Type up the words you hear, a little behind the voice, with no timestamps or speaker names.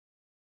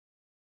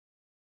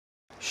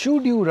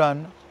Should you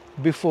run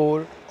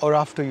before or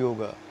after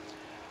yoga?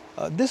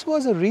 This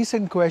was a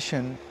recent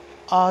question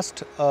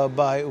asked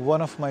by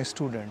one of my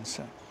students.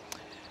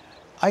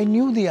 I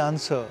knew the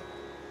answer,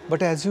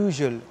 but as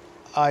usual,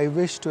 I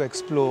wish to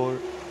explore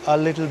a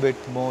little bit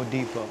more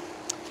deeper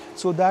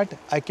so that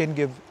I can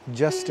give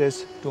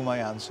justice to my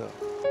answer.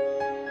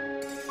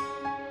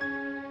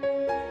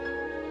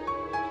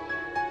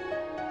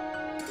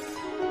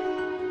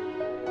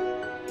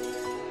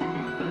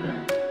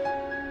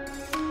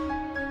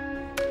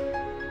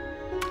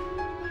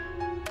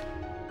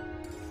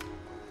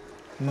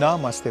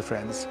 Namaste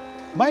friends.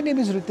 My name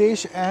is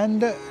Ritesh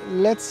and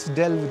let's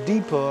delve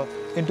deeper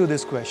into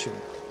this question.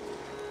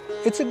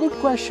 It's a good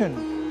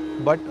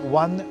question, but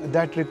one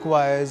that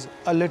requires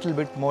a little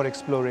bit more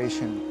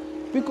exploration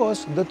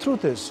because the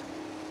truth is,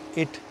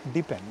 it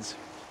depends.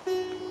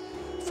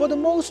 For the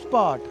most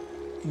part,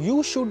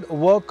 you should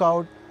work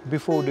out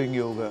before doing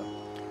yoga.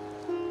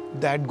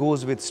 That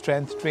goes with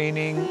strength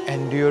training,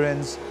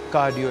 endurance,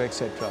 cardio,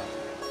 etc.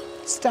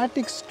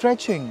 Static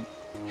stretching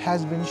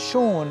has been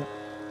shown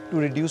to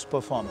reduce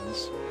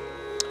performance.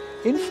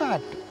 In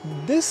fact,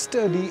 this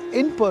study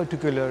in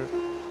particular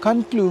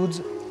concludes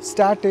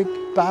static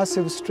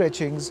passive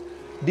stretchings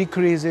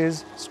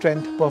decreases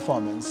strength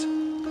performance.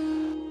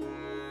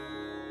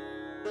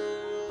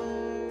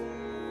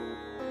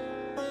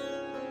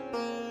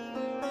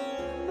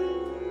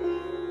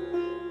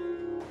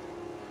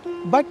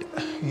 But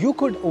you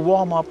could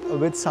warm up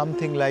with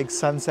something like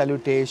sun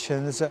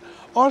salutations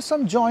or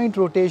some joint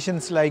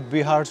rotations like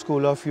Bihar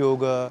School of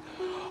Yoga,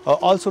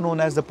 also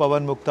known as the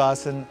Pavan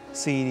Muktasana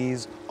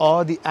series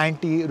or the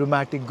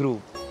anti-rheumatic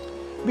group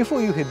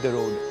before you hit the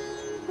road.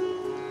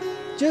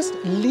 Just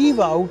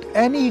leave out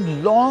any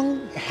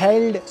long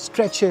held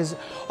stretches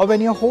or when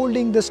you're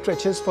holding the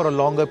stretches for a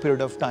longer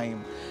period of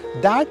time.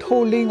 That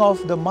holding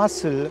of the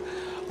muscle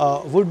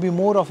would be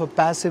more of a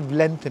passive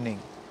lengthening.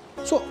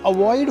 So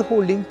avoid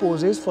holding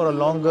poses for a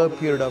longer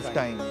period of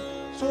time.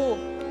 So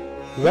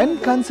when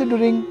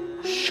considering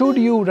should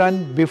you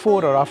run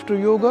before or after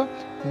yoga,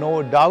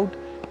 no doubt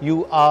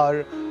you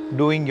are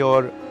doing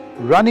your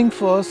running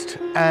first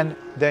and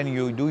then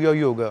you do your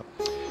yoga.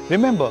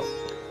 Remember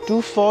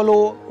to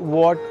follow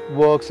what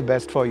works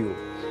best for you.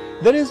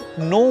 There is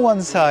no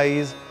one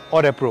size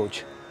or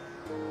approach.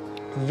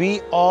 We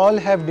all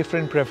have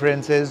different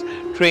preferences,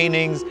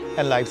 trainings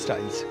and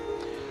lifestyles.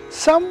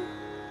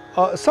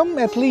 Some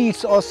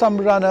athletes or some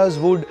runners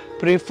would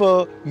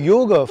prefer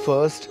yoga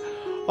first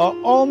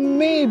or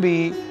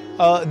maybe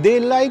they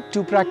like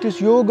to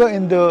practice yoga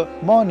in the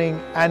morning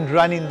and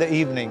run in the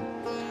evening.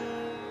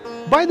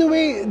 By the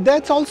way,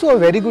 that's also a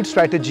very good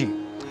strategy.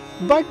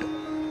 But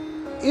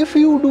if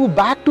you do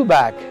back to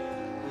back,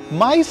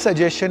 my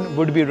suggestion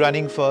would be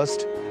running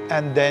first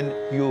and then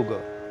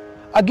yoga.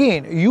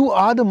 Again, you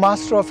are the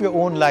master of your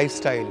own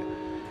lifestyle.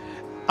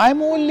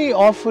 I'm only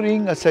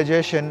offering a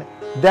suggestion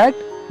that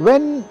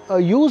when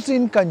used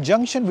in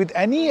conjunction with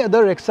any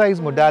other exercise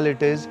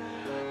modalities,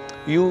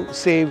 you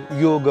save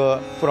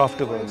yoga for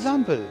afterwards. For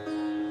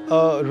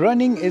example,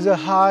 running is a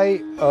high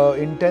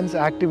intense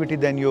activity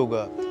than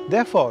yoga.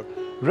 Therefore,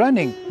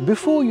 running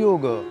before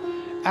yoga,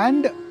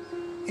 and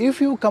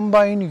if you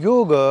combine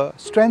yoga,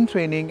 strength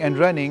training and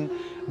running,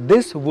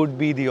 this would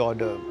be the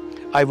order.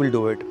 I will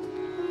do it.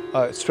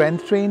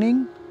 Strength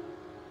training,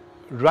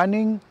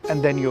 running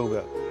and then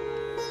yoga.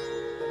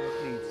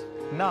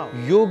 Now,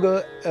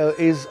 yoga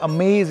is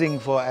amazing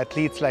for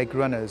athletes like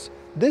runners.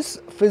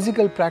 This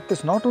physical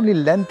practice not only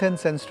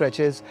lengthens and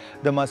stretches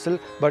the muscle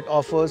but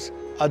offers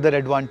other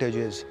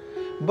advantages.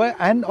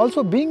 And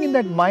also being in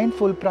that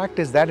mindful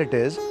practice that it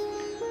is,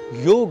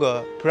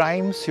 yoga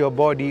primes your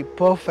body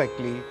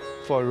perfectly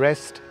for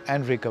rest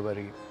and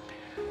recovery.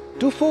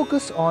 To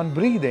focus on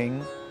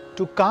breathing,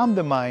 to calm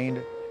the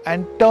mind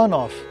and turn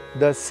off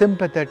the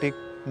sympathetic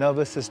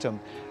nervous system,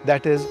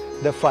 that is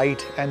the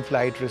fight and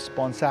flight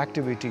response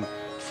activity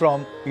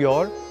from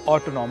your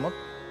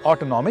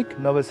autonomic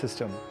nervous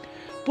system,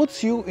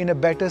 puts you in a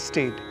better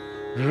state,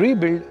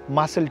 rebuild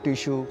muscle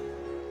tissue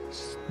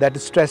that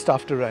is stressed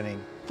after running.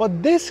 For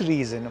this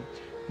reason,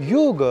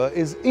 yoga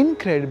is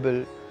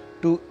incredible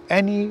to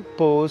any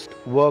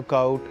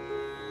post-workout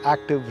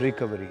active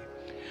recovery.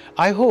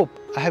 I hope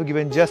I have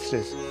given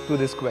justice to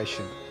this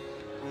question.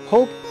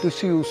 Hope to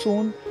see you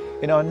soon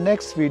in our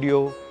next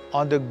video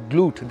on the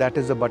glute, that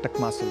is the buttock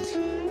muscles.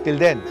 Till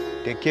then,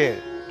 take care,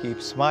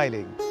 keep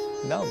smiling.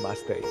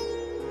 Namaste.